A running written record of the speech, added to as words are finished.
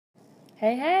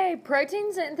Hey,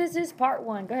 protein synthesis part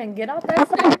 1. Go ahead and get off those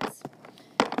notes.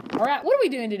 All right, what are we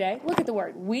doing today? Look at the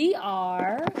word. We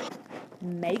are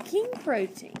making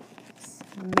proteins.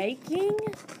 Making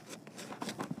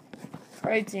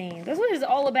proteins. That's what it's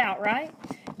all about, right?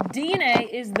 DNA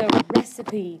is the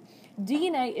recipe.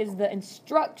 DNA is the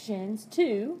instructions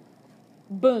to,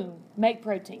 boom, make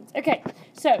proteins. Okay,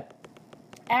 so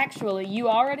actually, you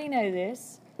already know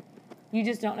this. You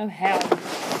just don't know how.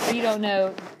 Or you don't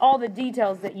know all the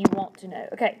details that you want to know.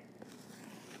 Okay.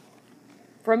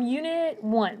 From Unit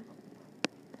 1.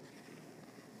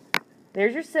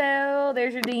 There's your cell.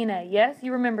 There's your DNA. Yes,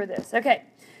 you remember this. Okay.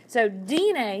 So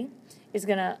DNA is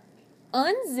going to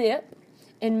unzip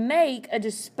and make a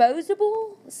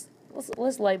disposable,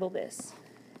 let's label this.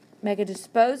 Make a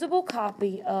disposable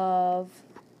copy of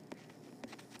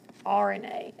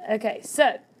RNA. Okay,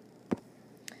 so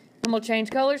I'm going to change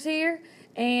colors here,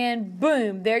 and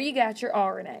boom, there you got your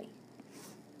RNA.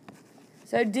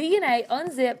 So DNA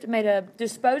unzipped, made a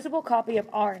disposable copy of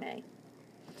RNA.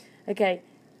 Okay,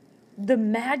 the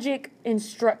magic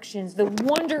instructions, the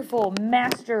wonderful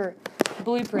master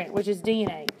blueprint, which is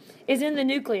DNA, is in the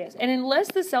nucleus. And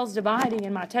unless the cell's dividing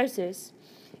in mitosis,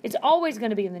 it's always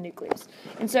going to be in the nucleus.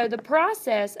 And so the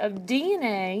process of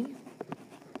DNA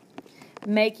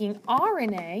making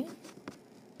RNA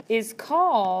is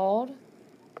called,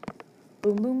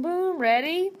 boom, boom, boom,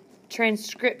 ready?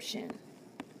 Transcription.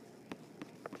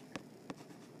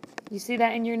 You see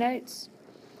that in your notes?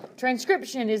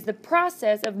 Transcription is the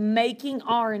process of making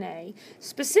RNA,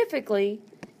 specifically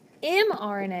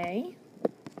mRNA,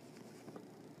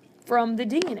 from the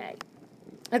DNA.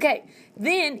 Okay,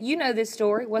 then you know this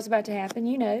story. What's about to happen?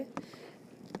 You know.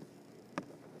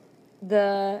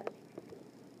 The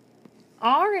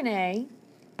RNA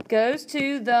goes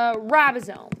to the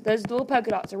ribosome. Those little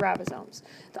polka dots are ribosomes.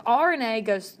 The RNA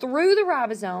goes through the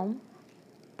ribosome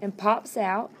and pops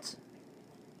out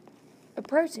a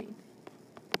protein.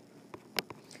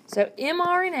 So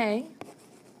mRNA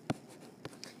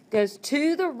goes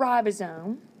to the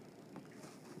ribosome,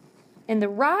 and the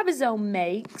ribosome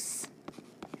makes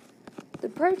the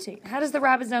protein. How does the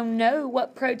ribosome know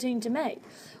what protein to make?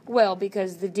 Well,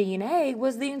 because the DNA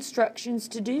was the instructions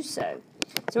to do so.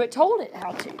 So it told it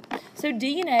how to. So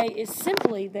DNA is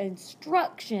simply the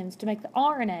instructions to make the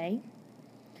RNA,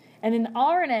 and then the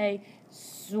RNA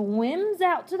swims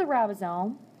out to the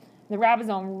ribosome. The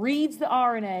ribosome reads the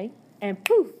RNA, and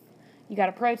poof, you got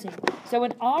a protein. So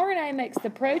when RNA makes the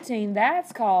protein,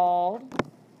 that's called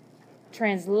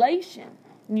translation.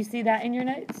 And you see that in your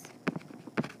notes?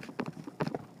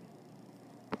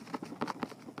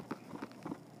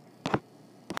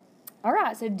 All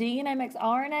right, so DNA makes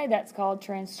RNA, that's called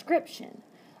transcription.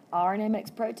 RNA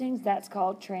makes proteins, that's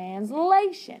called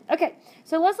translation. Okay,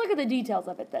 so let's look at the details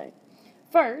of it, though.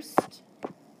 First,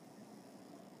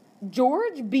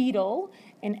 George Beadle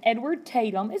and Edward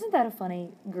Tatum. Isn't that a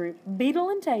funny group? Beadle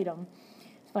and Tatum.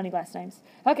 Funny last names.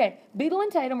 Okay, Beadle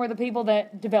and Tatum were the people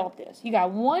that developed this. You got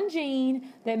one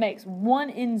gene that makes one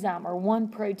enzyme or one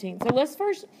protein. So let's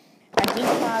first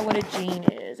identify what a gene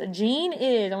is. A gene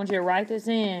is, I want you to write this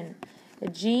in, a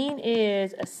gene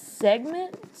is a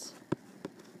segment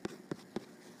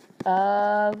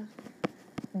of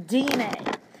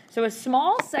DNA. So a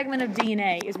small segment of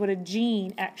DNA is what a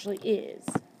gene actually is.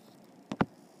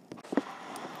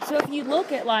 So if you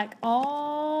look at like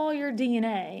all your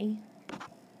DNA,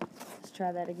 let's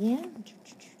try that again.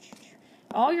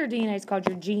 All your DNA is called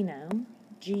your genome,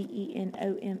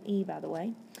 Genome, by the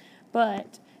way.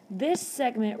 But this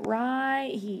segment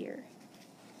right here,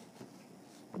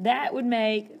 that would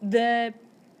make the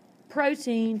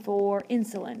protein for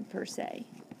insulin, per se.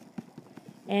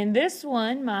 And this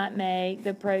one might make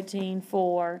the protein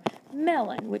for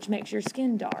melanin, which makes your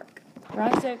skin dark.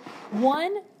 Right? So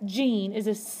one gene is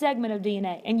a segment of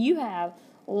DNA, and you have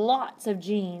lots of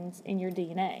genes in your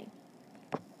DNA.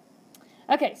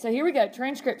 Okay, so here we go.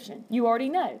 Transcription. You already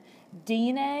know.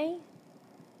 DNA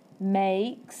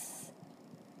makes,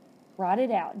 write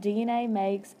it out, DNA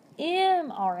makes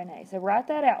mRNA. So write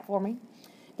that out for me.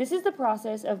 This is the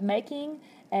process of making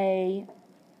a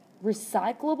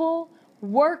recyclable,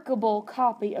 workable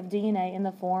copy of DNA in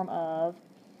the form of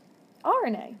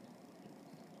RNA.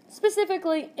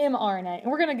 Specifically mRNA.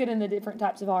 And we're going to get into different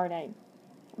types of RNA.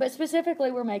 But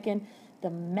specifically, we're making the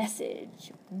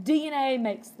message. DNA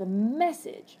makes the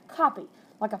message copy,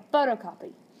 like a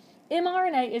photocopy.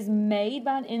 mRNA is made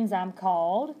by an enzyme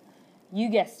called, you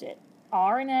guessed it,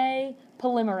 RNA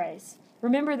polymerase.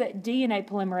 Remember that DNA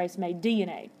polymerase made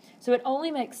DNA. So it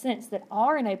only makes sense that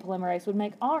RNA polymerase would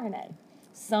make RNA.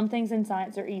 Some things in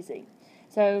science are easy.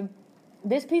 So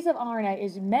this piece of RNA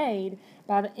is made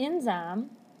by the enzyme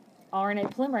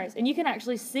RNA polymerase. And you can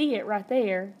actually see it right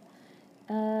there.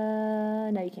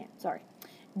 No, you can't. Sorry.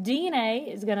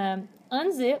 DNA is going to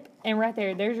unzip, and right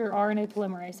there, there's your RNA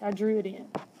polymerase. I drew it in.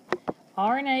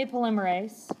 RNA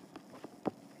polymerase.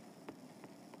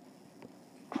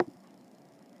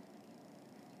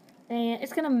 And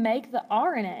it's going to make the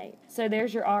RNA. So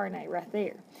there's your RNA right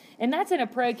there. And that's in a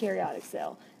prokaryotic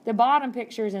cell. The bottom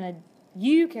picture is in a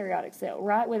eukaryotic cell,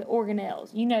 right, with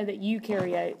organelles. You know that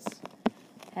eukaryotes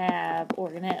have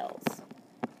organelles.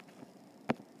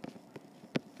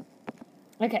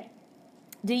 Okay.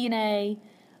 DNA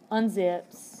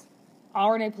unzips.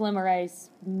 RNA polymerase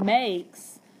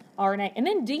makes RNA. And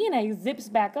then DNA zips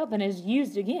back up and is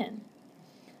used again.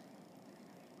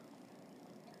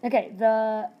 Okay,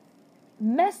 the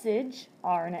message,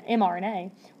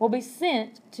 mRNA, will be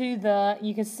sent to the,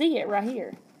 you can see it right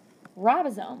here,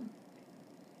 ribosome.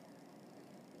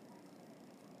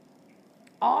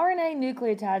 RNA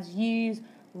nucleotides use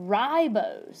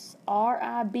ribose,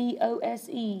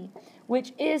 R-I-B-O-S-E,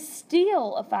 which is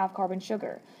still a 5-carbon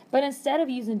sugar. But instead of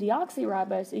using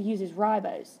deoxyribose, it uses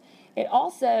ribose. It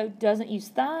also doesn't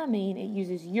use thymine, it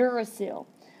uses uracil.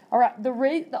 All right,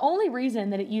 the only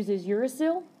reason that it uses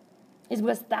uracil is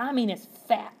because thymine is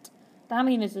fat.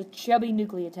 Thymine is a chubby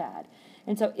nucleotide.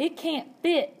 And so it can't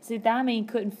fit. See, thymine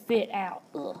couldn't fit out.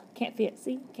 Ugh, can't fit.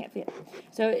 See, can't fit.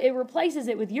 So it replaces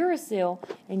it with uracil,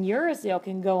 and uracil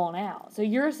can go on out. So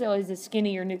uracil is a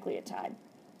skinnier nucleotide.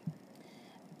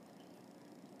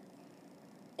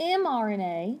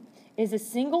 mRNA is a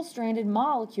single-stranded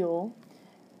molecule.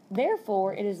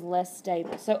 Therefore, it is less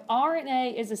stable. So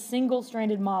RNA is a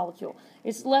single-stranded molecule.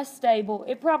 It's less stable.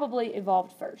 It probably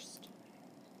evolved first.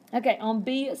 Okay, on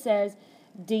B it says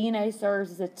DNA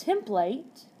serves as a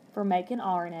template for making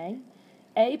RNA.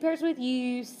 A pairs with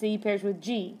U, C pairs with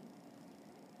G.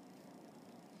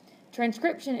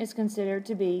 Transcription is considered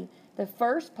to be the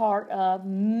first part of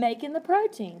making the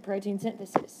protein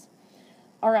synthesis.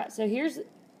 All right, so here's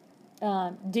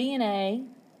DNA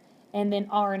and then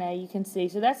RNA, you can see.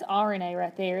 So that's RNA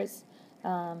right there. It's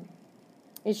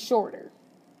shorter.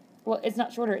 Well, it's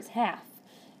not shorter, it's half.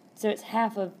 So it's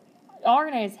half of,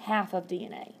 RNA is half of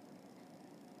DNA.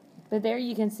 But there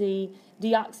you can see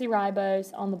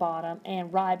deoxyribose on the bottom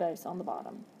and ribose on the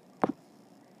bottom.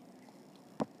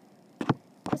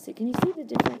 Let's see, can you see the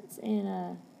difference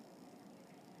in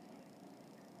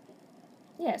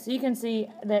yeah, so you can see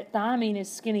that thymine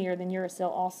is skinnier than uracil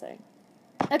also.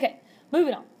 Okay,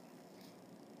 moving on.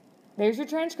 There's your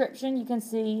transcription. You can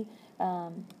see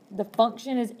the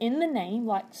function is in the name,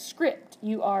 like script.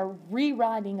 You are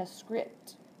rewriting a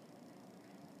script.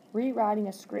 Rewriting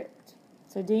a script.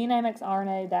 So DNA makes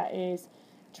RNA, that is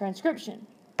transcription.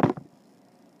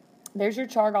 There's your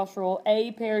Chargaff's rule.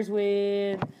 A pairs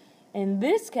with, in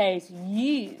this case,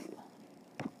 U.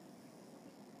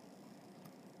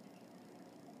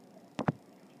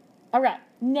 All right,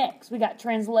 next we got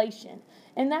translation.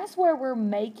 And that's where we're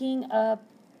making a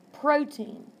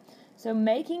protein. So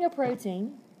making a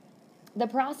protein, the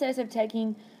process of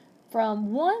taking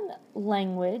from one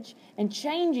language and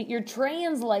changing, you're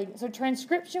translating. So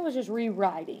transcription was just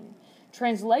rewriting.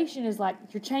 Translation is like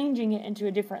you're changing it into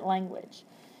a different language.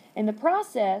 In the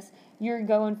process, you're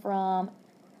going from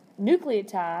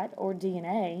nucleotide or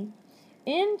DNA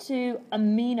into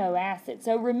amino acid.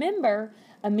 So remember,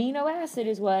 amino acid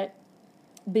is what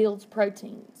builds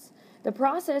proteins. The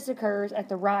process occurs at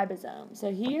the ribosome.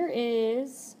 So here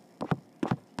is,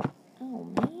 oh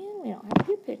man, we don't have a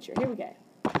good picture. Here we go.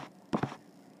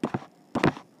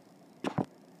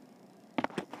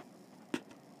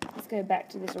 Let's go back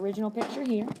to this original picture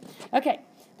here. Okay,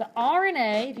 the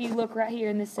RNA, if you look right here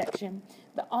in this section,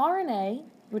 the RNA,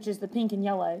 which is the pink and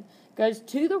yellow, goes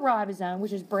to the ribosome,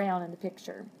 which is brown in the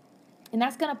picture. And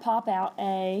that's going to pop out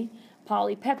a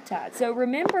polypeptide. So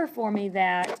remember for me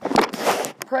that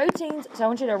proteins, so I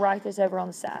want you to write this over on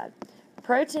the side.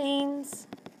 Proteins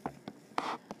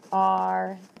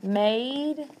are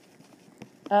made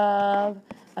of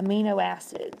amino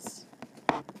acids.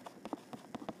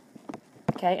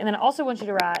 Okay, and then I also want you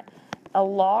to write a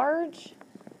large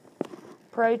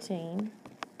protein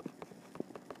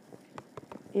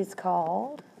is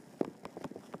called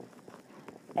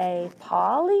a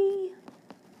polypeptide.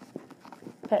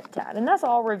 And that's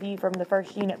all review from the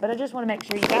first unit, but I just want to make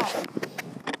sure you got it.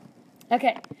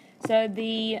 Okay, so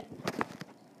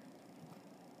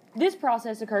this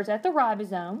process occurs at the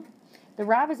ribosome. The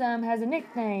ribosome has a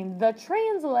nickname, the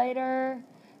translator.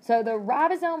 So the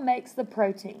ribosome makes the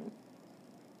protein.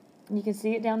 You can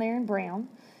see it down there in brown.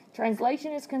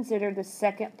 Translation is considered the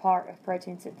second part of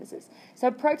protein synthesis.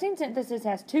 So protein synthesis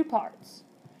has two parts.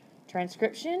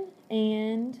 transcription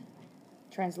and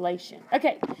translation.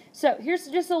 Okay, so here's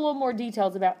just a little more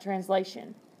details about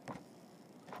translation.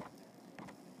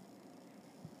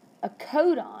 A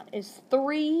codon is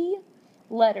 3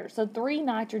 letters, so 3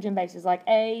 nitrogen bases, like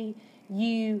A,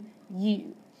 U,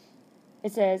 U.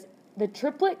 It says the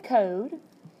triplet code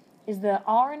is the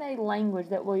RNA language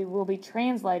that will be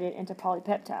translated into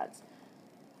polypeptides.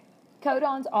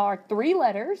 Codons are 3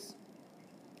 letters,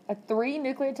 a 3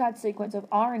 nucleotide sequence of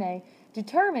RNA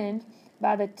determined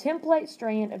by the template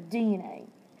strand of DNA.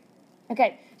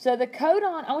 Okay, so the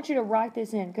codon, I want you to write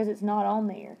this in because it's not on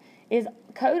there, is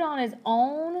codon is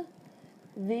on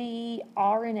the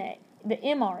RNA, the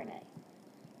mRNA.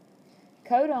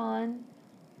 Codon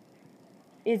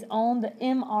is on the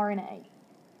mRNA.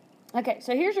 Okay,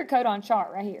 so here's your codon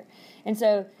chart right here. And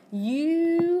so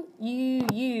U,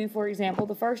 for example,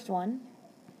 the first one,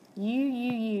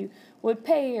 U, would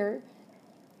pair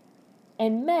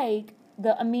and make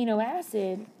the amino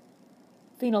acid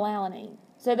phenylalanine.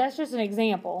 So that's just an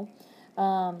example.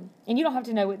 And you don't have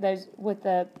to know what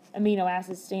the amino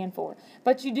acids stand for.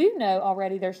 But you do know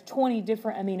already there's 20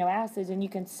 different amino acids, and you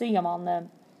can see them on the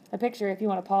picture if you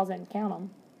want to pause it and count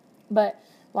them. But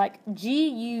like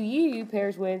GUU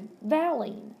pairs with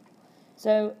valine.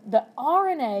 So the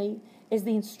RNA is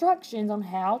the instructions on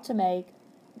how to make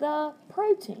the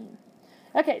protein.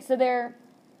 Okay, so there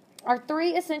are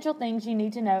 3 essential things you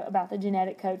need to know about the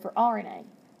genetic code for RNA.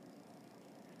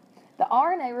 The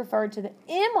RNA referred to the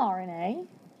mRNA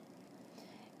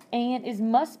and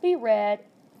must be read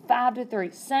 5 to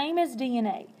 3, same as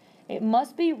DNA. It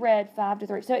must be read 5 to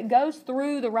 3. So it goes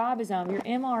through the ribosome. Your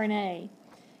mRNA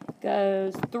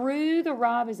goes through the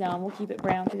ribosome. We'll keep it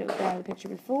brown because it was brown in the picture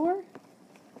before.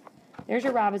 There's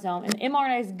your ribosome, and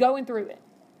mRNA is going through it.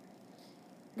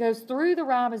 Goes through the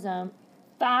ribosome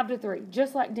 5 to 3,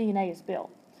 just like DNA is built.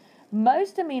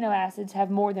 Most amino acids have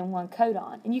more than one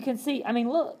codon. And you can see, I mean,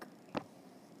 look.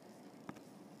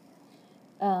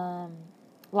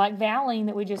 Like valine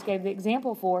that we just gave the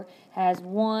example for has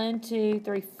 1, 2,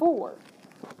 3, 4.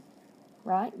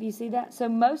 Right? Do you see that? So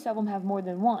most of them have more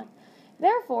than one.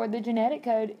 Therefore, the genetic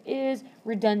code is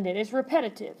redundant. It's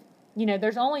repetitive. You know,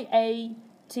 there's only A,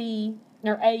 T,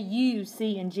 or A, U,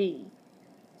 C, and G.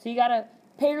 So you got to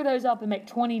pair those up and make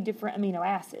 20 different amino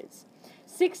acids.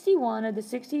 61 of the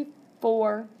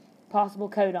 64 possible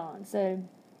codons. So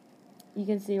you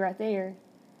can see right there,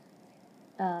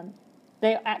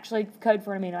 they actually code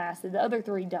for an amino acid. The other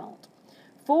 3 don't.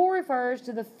 4 refers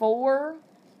to the 4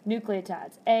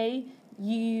 nucleotides, A,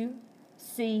 U,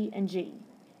 C, and G.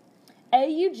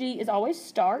 AUG is always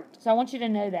start, so I want you to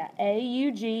know that.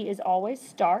 AUG is always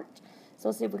start. So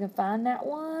let's see if we can find that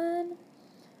one.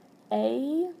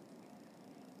 AUG.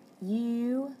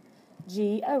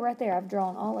 Oh, right there. I've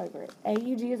drawn all over it.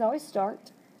 AUG is always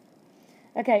start.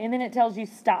 Okay, and then it tells you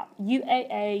stop.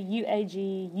 UAA,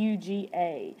 UAG,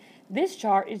 UGA. This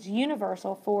chart is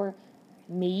universal for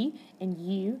me and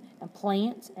you and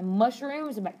plants and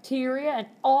mushrooms and bacteria and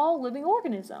all living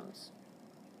organisms.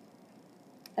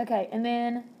 Okay, and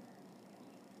then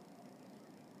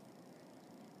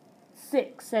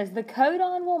 6 says the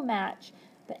codon will match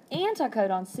the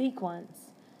anticodon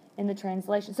sequence in the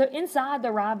translation. So inside the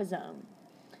ribosome,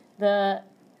 the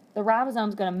ribosome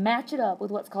is going to match it up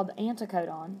with what's called the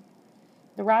anticodon.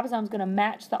 The ribosome is going to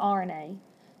match the RNA.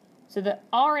 So the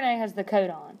RNA has the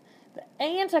codon. The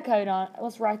anticodon,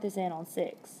 let's write this in on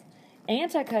 6.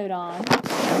 Anticodon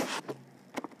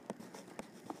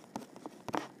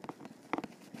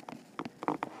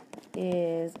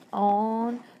is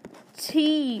on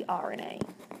tRNA.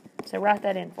 So write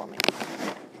that in for me.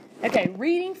 Okay,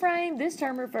 reading frame. This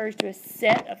term refers to a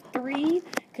set of 3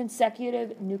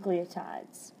 consecutive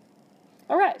nucleotides.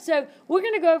 All right, so we're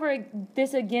going to go over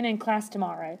this again in class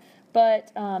tomorrow,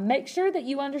 but make sure that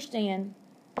you understand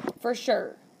for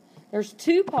sure. There's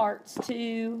 2 parts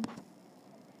to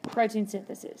protein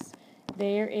synthesis.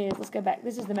 There is, let's go back.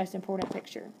 This is the most important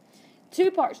picture.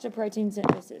 2 parts to protein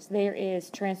synthesis. There is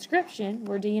transcription,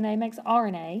 where DNA makes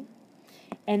RNA,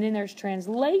 and then there's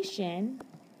translation,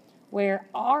 where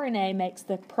RNA makes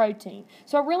the protein.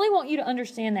 So I really want you to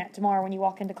understand that tomorrow when you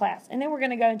walk into class, and then we're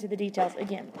going to go into the details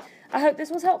again. I hope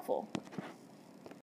this was helpful.